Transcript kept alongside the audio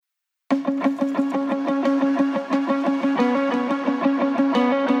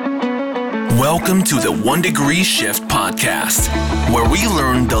Welcome to the One Degree Shift podcast, where we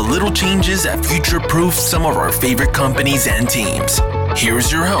learn the little changes that future-proof some of our favorite companies and teams.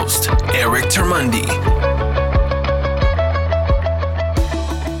 Here's your host, Eric Termundi.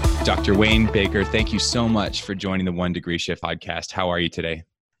 Dr. Wayne Baker, thank you so much for joining the One Degree Shift podcast. How are you today?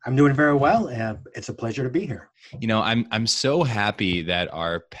 I'm doing very well. It's a pleasure to be here. You know, I'm so happy that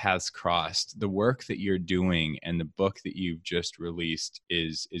our paths crossed. The work that you're doing and the book that you've just released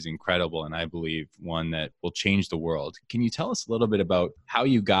is incredible, and I believe one that will change the world. Can you tell us a little bit about how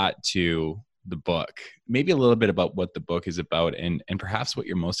you got to the book? Maybe a little bit about what the book is about and perhaps what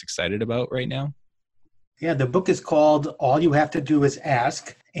you're most excited about right now? Yeah, the book is called All You Have to Do Is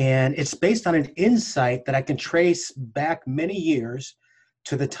Ask, and it's based on an insight that I can trace back many years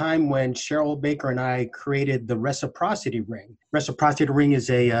to the time when Cheryl Baker and I created the Reciprocity Ring. Reciprocity Ring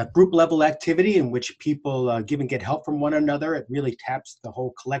is a group level activity in which people give and get help from one another. It really taps the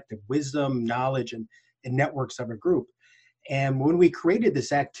whole collective wisdom, knowledge, and networks of a group. And when we created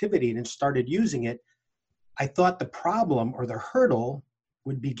this activity and started using it, I thought the problem or the hurdle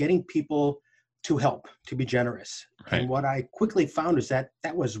would be getting people to help, to be generous. Right. And what I quickly found is that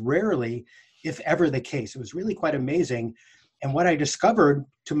that was rarely, if ever, the case. It was really quite amazing. And what I discovered,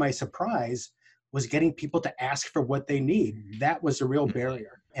 to my surprise, was getting people to ask for what they need. That was a real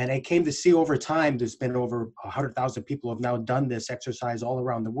barrier. And I came to see over time, there's been over 100,000 people who have now done this exercise all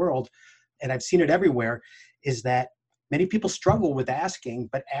around the world, and I've seen it everywhere, is that many people struggle with asking,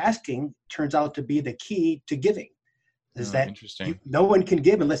 but asking turns out to be the key to giving. No one can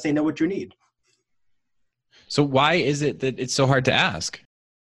give unless they know what you need. So why is it that it's so hard to ask?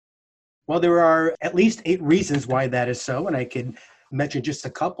 Well, there are at least 8 reasons why that is so, and I can mention just a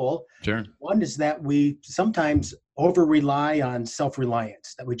couple. Sure. One is that we sometimes over-rely on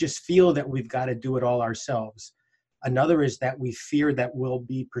self-reliance, that we just feel that we've got to do it all ourselves. Another is that we fear that we'll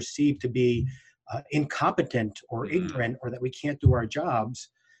be perceived to be incompetent or ignorant, or that we can't do our jobs.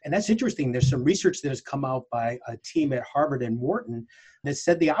 And that's interesting. There's some research that has come out by a team at Harvard and Wharton that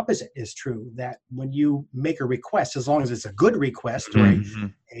said the opposite is true, that when you make a request, as long as it's a good request or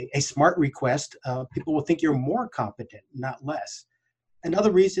a smart request, people will think you're more competent, not less.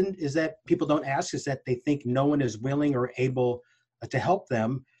 Another reason is that people don't ask is that they think no one is willing or able to help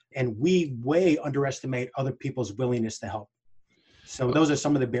them, and we way underestimate other people's willingness to help. So those are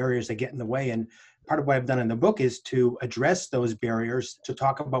some of the barriers that get in the way, and part of what I've done in the book is to address those barriers, to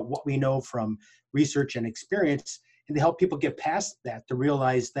talk about what we know from research and experience, and to help people get past that, to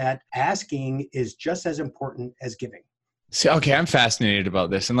realize that asking is just as important as giving. So, okay, I'm fascinated about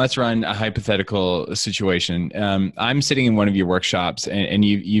this, and let's run a hypothetical situation. I'm sitting in one of your workshops, and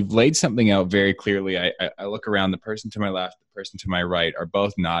you've laid something out very clearly. I look around, the person to my left, the person to my right are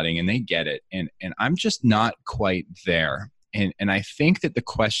both nodding, and they get it, and I'm just not quite there. And I think that the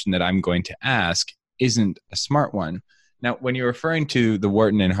question that I'm going to ask isn't a smart one. Now, when you're referring to the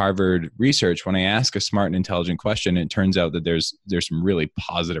Wharton and Harvard research, when I ask a smart and intelligent question, it turns out that there's some really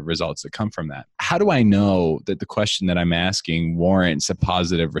positive results that come from that. How do I know that the question that I'm asking warrants a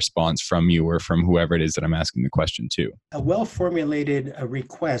positive response from you or from whoever it is that I'm asking the question to? A well-formulated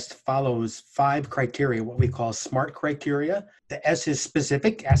request follows 5 criteria, what we call SMART criteria. The S is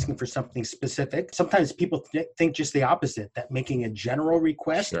specific, asking for something specific. Sometimes people think just the opposite, that making a general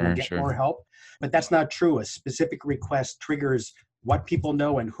request will get more help. But that's not true. A specific request triggers what people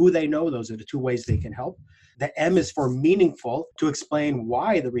know and who they know. Those are the 2 ways they can help. The M is for meaningful, to explain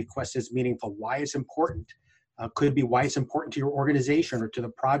why the request is meaningful, why it's important. Could be why it's important to your organization or to the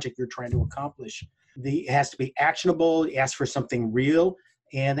project you're trying to accomplish. It has to be actionable, it asks for something real,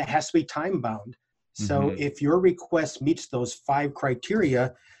 and it has to be time-bound. So if your request meets those 5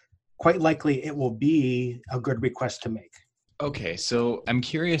 criteria, quite likely it will be a good request to make. Okay, so I'm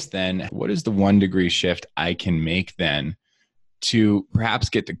curious then, what is the 1 degree shift I can make then to perhaps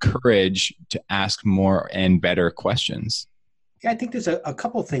get the courage to ask more and better questions? Yeah, I think there's a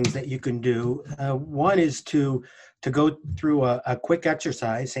couple things that you can do. One is to go through a quick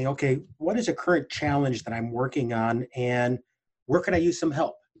exercise saying, okay, what is a current challenge that I'm working on and where can I use some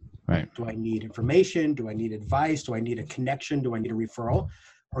help? Right. Do I need information? Do I need advice? Do I need a connection? Do I need a referral?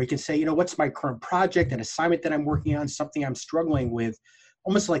 Or you can say, what's my current project, an assignment that I'm working on, something I'm struggling with,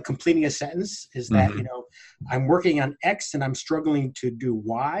 almost like completing a sentence is that, I'm working on X and I'm struggling to do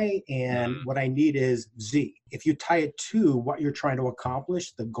Y, and what I need is Z. If you tie it to what you're trying to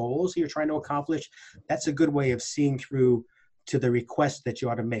accomplish, the goals you're trying to accomplish, that's a good way of seeing through to the request that you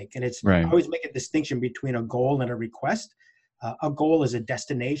ought to make. And it's I always make a distinction between a goal and a request. A goal is a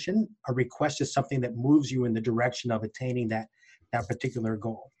destination. A request is something that moves you in the direction of attaining that particular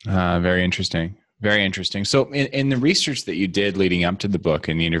goal. Very interesting. Very interesting. So in the research that you did leading up to the book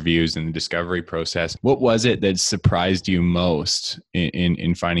and the interviews and the discovery process, what was it that surprised you most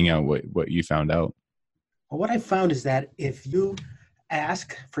in finding out what you found out? Well, what I found is that if you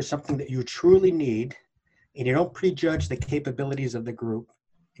ask for something that you truly need and you don't prejudge the capabilities of the group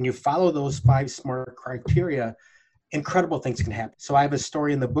and you follow those 5 SMART criteria, incredible things can happen. So I have a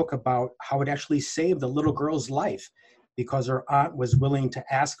story in the book about how it actually saved the little girl's life because her aunt was willing to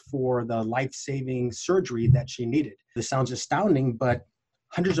ask for the life-saving surgery that she needed. This sounds astounding, but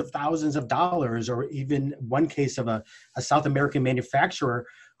hundreds of thousands of dollars, or even one case of a South American manufacturer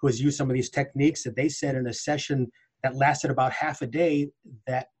who has used some of these techniques that they said in a session that lasted about half a day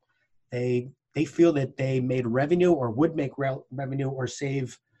that they feel that they made revenue or would make revenue or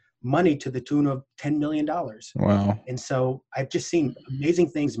save money to the tune of $10 million. Wow. And so I've just seen amazing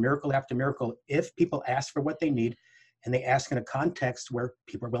things, miracle after miracle, if people ask for what they need and they ask in a context where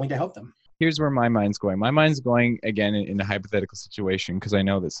people are willing to help them. Here's where my mind's going. My mind's going, again, in a hypothetical situation, because I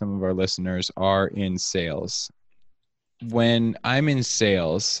know that some of our listeners are in sales. When I'm in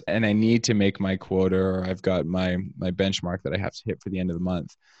sales and I need to make my quota, or I've got my benchmark that I have to hit for the end of the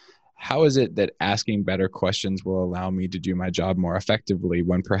month, how is it that asking better questions will allow me to do my job more effectively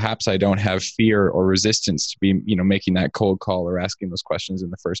when perhaps I don't have fear or resistance to be, making that cold call or asking those questions in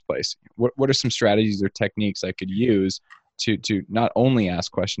the first place? What are some strategies or techniques I could use to not only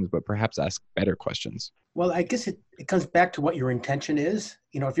ask questions, but perhaps ask better questions? Well, I guess it comes back to what your intention is.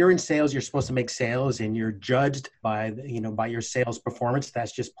 If you're in sales, you're supposed to make sales and you're judged by your sales performance.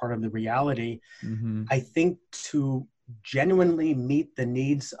 That's just part of the reality. Mm-hmm. I think to genuinely meet the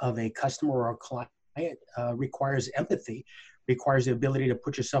needs of a customer or a client requires empathy, requires the ability to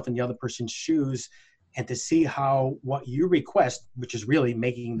put yourself in the other person's shoes and to see how what you request, which is really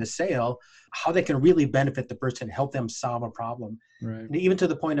making the sale, how they can really benefit the person, help them solve a problem. Right. And even to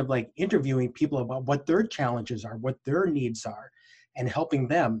the point of like interviewing people about what their challenges are, what their needs are, and helping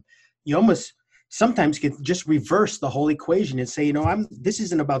them. You almost sometimes can just reverse the whole equation and say, this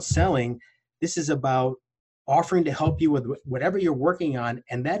isn't about selling. This is about offering to help you with whatever you're working on.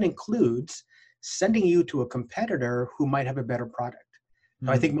 And that includes sending you to a competitor who might have a better product.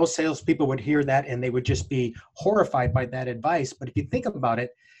 I think most salespeople would hear that and they would just be horrified by that advice. But if you think about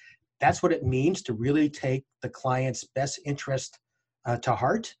it, that's what it means to really take the client's best interest to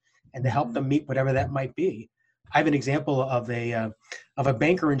heart and to help them meet whatever that might be. I have an example of a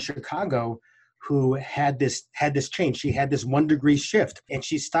banker in Chicago who had this change. She had this 1 degree shift, and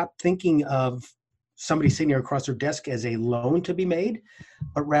she stopped thinking of somebody sitting across her desk as a loan to be made,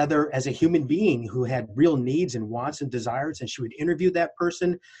 but rather as a human being who had real needs and wants and desires. And she would interview that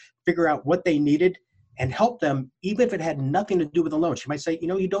person, figure out what they needed, and help them, even if it had nothing to do with a loan. She might say,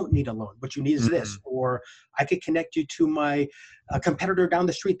 you don't need a loan. What you need is this, or I could connect you to my competitor down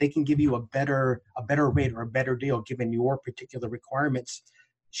the street. They can give you a better rate or a better deal given your particular requirements.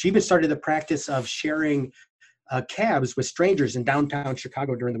 She even started the practice of sharing cabs with strangers in downtown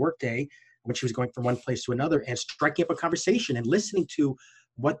Chicago during the workday when she was going from one place to another, and striking up a conversation and listening to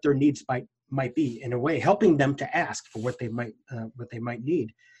what their needs might be, in a way, helping them to ask for what they might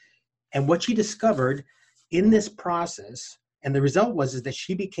need. And what she discovered in this process, and the result was that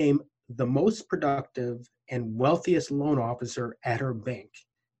she became the most productive and wealthiest loan officer at her bank.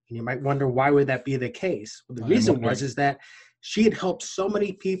 And you might wonder, why would that be the case? Well, the reason was that she had helped so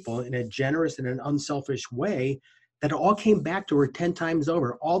many people in a generous and an unselfish way that it all came back to her 10 times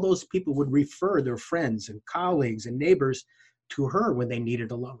over. All those people would refer their friends and colleagues and neighbors to her when they needed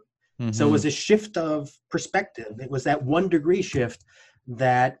a loan. Mm-hmm. So it was a shift of perspective. It was that 1 degree shift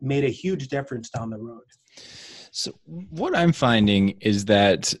that made a huge difference down the road. So what I'm finding is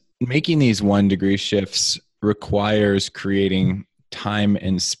that making these 1 degree shifts requires creating time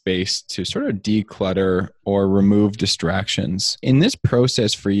and space to sort of declutter or remove distractions. In this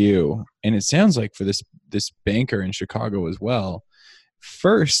process for you, and it sounds like for this banker in Chicago as well,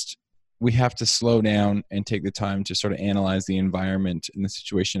 first, we have to slow down and take the time to sort of analyze the environment and the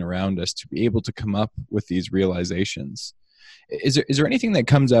situation around us to be able to come up with these realizations. Is there anything that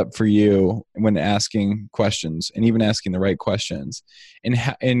comes up for you when asking questions and even asking the right questions and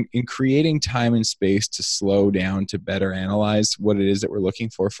in creating time and space to slow down to better analyze what it is that we're looking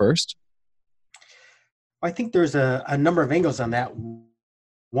for first? I think there's a number of angles on that.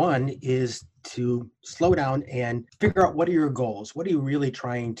 One is to slow down and figure out, what are your goals? What are you really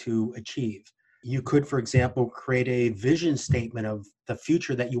trying to achieve? You could, for example, create a vision statement of the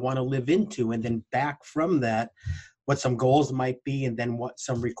future that you want to live into, and then back from that, what some goals might be, and then what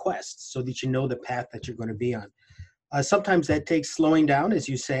some requests, so that you know the path that you're going to be on. Sometimes that takes slowing down, as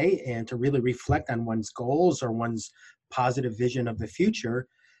you say, and to really reflect on one's goals or one's positive vision of the future.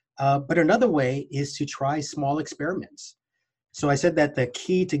 But another way is to try small experiments. So I said that the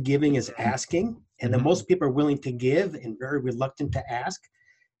key to giving is asking, and that most people are willing to give and very reluctant to ask.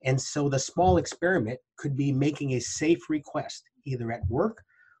 And so the small experiment could be making a safe request, either at work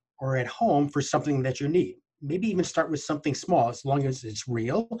or at home for something that you need. Maybe even start with something small, as long as it's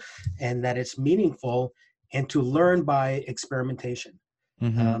real and that it's meaningful, and to learn by experimentation.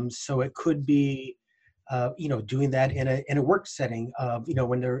 So it could be, doing that in a work setting.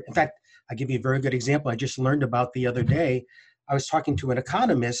 In fact, I'll give you a very good example I just learned about the other day. I was talking to an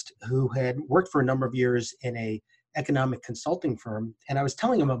economist who had worked for a number of years in a economic consulting firm. And I was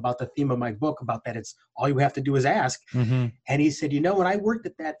telling him about the theme of my book, about that it's all you have to do is ask. And he said, when I worked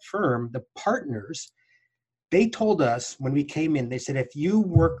at that firm, the partners, they told us when we came in, they said, if you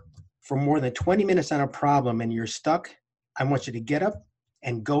work for more than 20 minutes on a problem and you're stuck, I want you to get up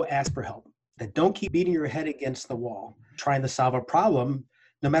and go ask for help. That don't keep beating your head against the wall, trying to solve a problem.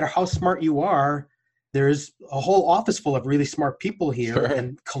 No matter how smart you are, there's a whole office full of really smart people here,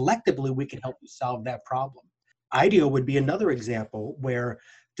 and collectively we can help you solve that problem. IDEO would be another example where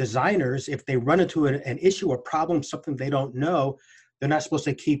designers, if they run into an issue, a problem, something they don't know, they're not supposed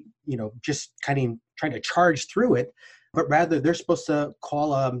to keep, just kind of trying to charge through it, but rather they're supposed to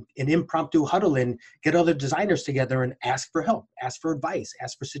call an impromptu huddle and get other designers together and ask for help, ask for advice,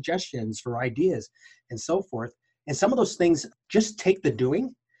 ask for suggestions, for ideas, and so forth. And some of those things just take the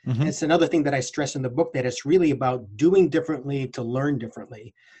doing. It's another thing that I stress in the book, that it's really about doing differently to learn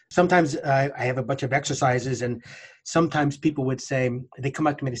differently. Sometimes I have a bunch of exercises, and sometimes people would say, they come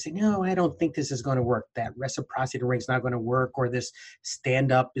up to me and say, no, I don't think this is going to work. That reciprocity ring is not going to work, or this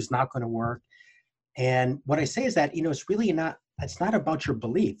stand up is not going to work. And what I say is that, it's really not, it's not about your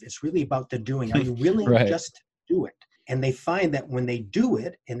belief. It's really about the doing. Are you willing just to do it? And they find that when they do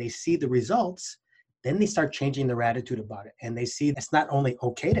it and they see the results, then they start changing their attitude about it. And they see it's not only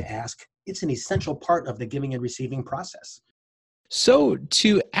okay to ask, it's an essential part of the giving and receiving process. So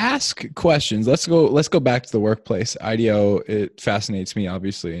to ask questions, let's go back to the workplace. IDEO, it fascinates me,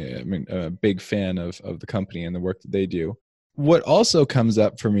 obviously. I mean, a big fan of the company and the work that they do. What also comes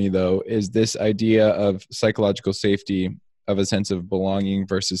up for me, though, is this idea of psychological safety, of a sense of belonging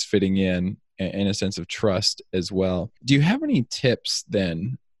versus fitting in, and a sense of trust as well. Do you have any tips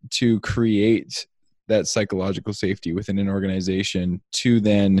then to create that psychological safety within an organization to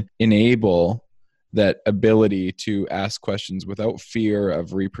then enable that ability to ask questions without fear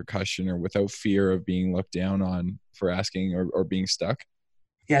of repercussion or without fear of being looked down on for asking or being stuck?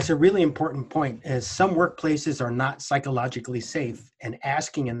 Yeah, it's a really important point, as some workplaces are not psychologically safe, and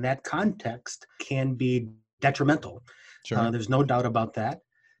asking in that context can be detrimental. There's no doubt about that.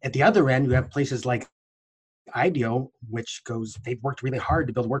 At the other end, you have places like IDEO, they've worked really hard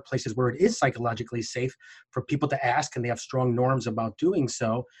to build workplaces where it is psychologically safe for people to ask, and they have strong norms about doing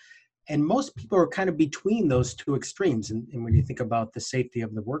so. And most people are kind of between those two extremes. And when you think about the safety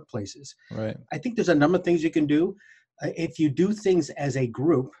of the workplaces, I think there's a number of things you can do. If you do things as a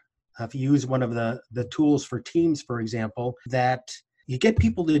group, if you use one of the tools for teams, for example, that you get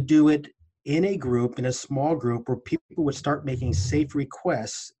people to do it in a group, in a small group, where people would start making safe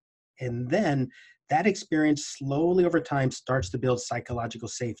requests. And then that experience slowly over time starts to build psychological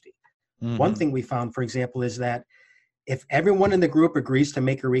safety. One thing we found, for example, is that if everyone in the group agrees to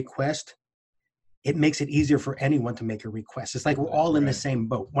make a request, it makes it easier for anyone to make a request. It's like we're all in the same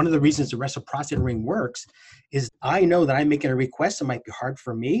boat. One of the reasons the reciprocity ring works is I know that I'm making a request. It might be hard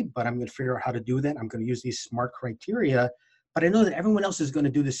for me, but I'm going to figure out how to do that. I'm going to use these SMART criteria, but I know that everyone else is going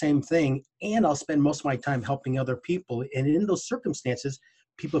to do the same thing, and I'll spend most of my time helping other people. And in those circumstances,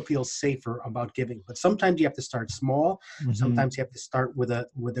 people feel safer about giving. But sometimes you have to start small. Sometimes you have to start with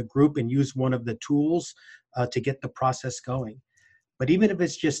a group and use one of the tools to get the process going. But even if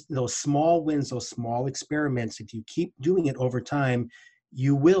it's just those small wins, those small experiments, if you keep doing it over time,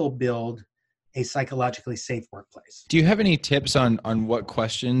 you will build a psychologically safe workplace. Do you have any tips on what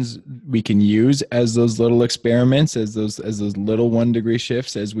questions we can use as those little experiments, as those little 1 degree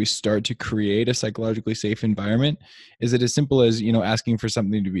shifts, as we start to create a psychologically safe environment? Is it as simple as, asking for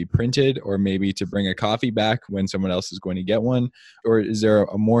something to be printed, or maybe to bring a coffee back when someone else is going to get one? Or is there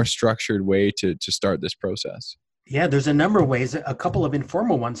a more structured way to start this process? Yeah, there's a number of ways. A couple of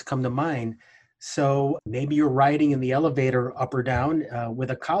informal ones come to mind. So maybe you're riding in the elevator up or down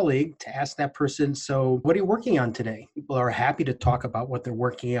with a colleague, to ask that person, so what are you working on today? People are happy to talk about what they're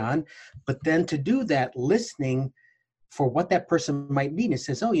working on, but then to do that, listening for what that person might need. It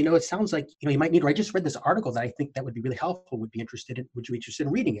says, oh, it sounds like, you might need, or I just read this article that I think that would be really helpful, would you be interested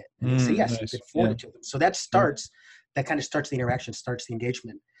in reading it? And they say, yes, nice. you can forward it to them. So that kind of starts the interaction, starts the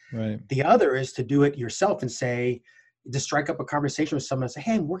engagement. Right. The other is to do it yourself and say, to strike up a conversation with someone and say,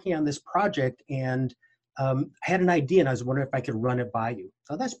 hey, I'm working on this project and I had an idea and I was wondering if I could run it by you.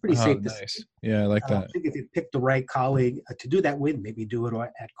 So that's pretty safe to say. Yeah, I like that. I think if you pick the right colleague to do that with, maybe do it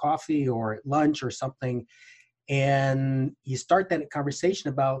at coffee or at lunch or something, and you start that conversation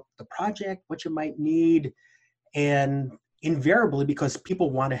about the project, what you might need, and invariably, because people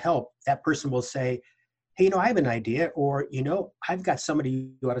want to help, that person will say, hey, I have an idea, or, I've got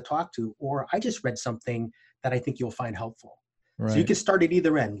somebody you ought to talk to, or I just read something that I think you'll find helpful. Right. So you can start at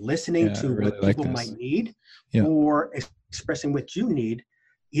either end, listening to what people might need, or expressing what you need.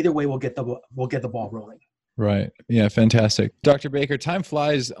 Either way, we'll get the ball rolling. Right. Yeah. Fantastic. Dr. Baker, time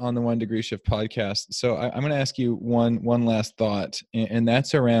flies on the One Degree Shift podcast. So I'm going to ask you one last thought, and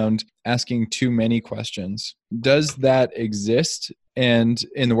that's around asking too many questions. Does that exist and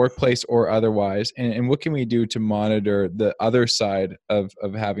in the workplace or otherwise? And what can we do to monitor the other side of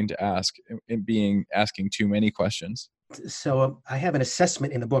having to ask and asking too many questions? So I have an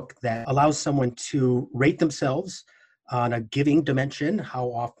assessment in the book that allows someone to rate themselves on a giving dimension, how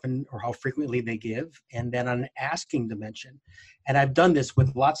often or how frequently they give, and then on an asking dimension. And I've done this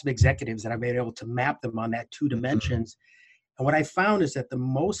with lots of executives that I've been able to map them on that two dimensions. And what I found is that the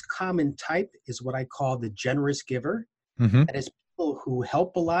most common type is what I call the generous giver. That is people who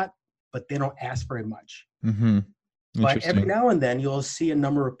help a lot, but they don't ask very much. But every now and then you'll see a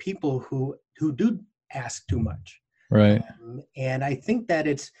number of people who do ask too much. Right. And I think that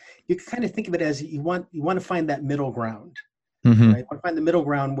you can kind of think of it as you want to find that middle ground. Right? You want to find the middle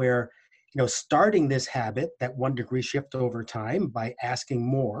ground where, starting this habit, that 1 degree shift over time by asking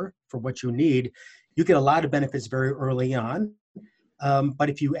more for what you need, you get a lot of benefits very early on. But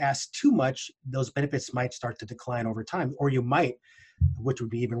if you ask too much, those benefits might start to decline over time, or you might, which would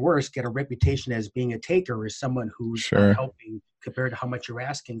be even worse, get a reputation as being a taker or someone who's not helping compared to how much you're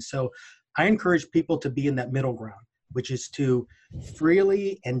asking. So I encourage people to be in that middle ground, which is to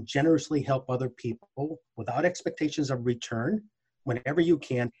freely and generously help other people without expectations of return whenever you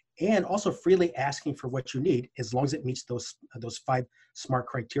can, and also freely asking for what you need as long as it meets those 5 SMART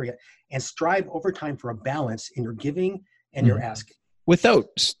criteria, and strive over time for a balance in your giving and your asking. Without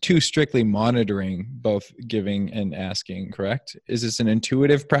too strictly monitoring both giving and asking, correct? Is this an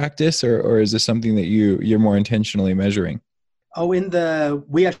intuitive practice or is this something that you're more intentionally measuring? Oh,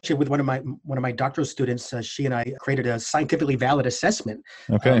 we actually, with one of my doctoral students, she and I created a scientifically valid assessment.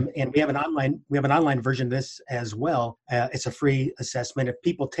 Okay. And we have an online version of this as well. It's a free assessment. If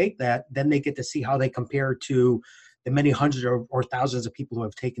people take that, then they get to see how they compare to the many hundreds or thousands of people who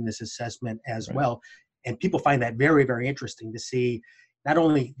have taken this assessment as well. And people find that very, very interesting to see. Not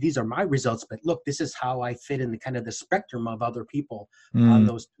only these are my results, but look, this is how I fit in the kind of the spectrum of other people on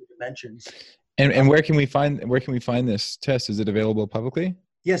those 2 dimensions. And where can we find this test? Is it available publicly?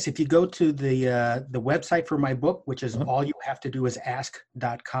 Yes, if you go to the website for my book, which is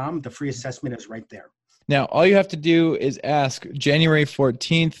allyouhavetodoisask.com, the free assessment is right there. Now, all you have to do is ask. January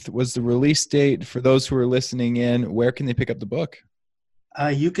 14th was the release date. For those who are listening in, where can they pick up the book?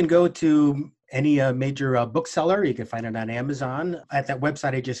 You can go to any major bookseller. You can find it on Amazon. At that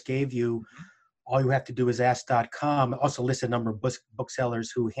website I just gave you, allyouhavetodoisask.com. Also list a number of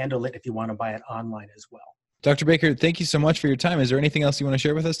booksellers who handle it if you want to buy it online as well. Dr. Baker, thank you so much for your time. Is there anything else you want to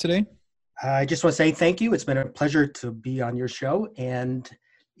share with us today? I just want to say thank you. It's been a pleasure to be on your show. And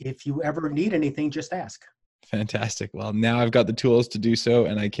if you ever need anything, just ask. Fantastic. Well, now I've got the tools to do so,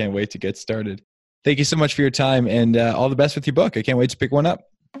 and I can't wait to get started. Thank you so much for your time, and all the best with your book. I can't wait to pick one up.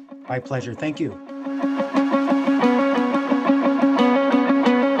 My pleasure. Thank you.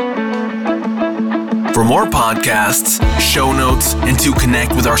 For more podcasts, show notes, and to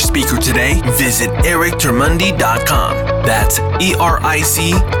connect with our speaker today, visit erictermunde.com. That's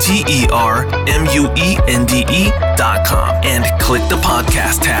EricTermundE.com, and click the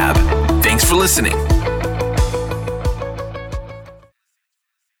podcast tab. Thanks for listening.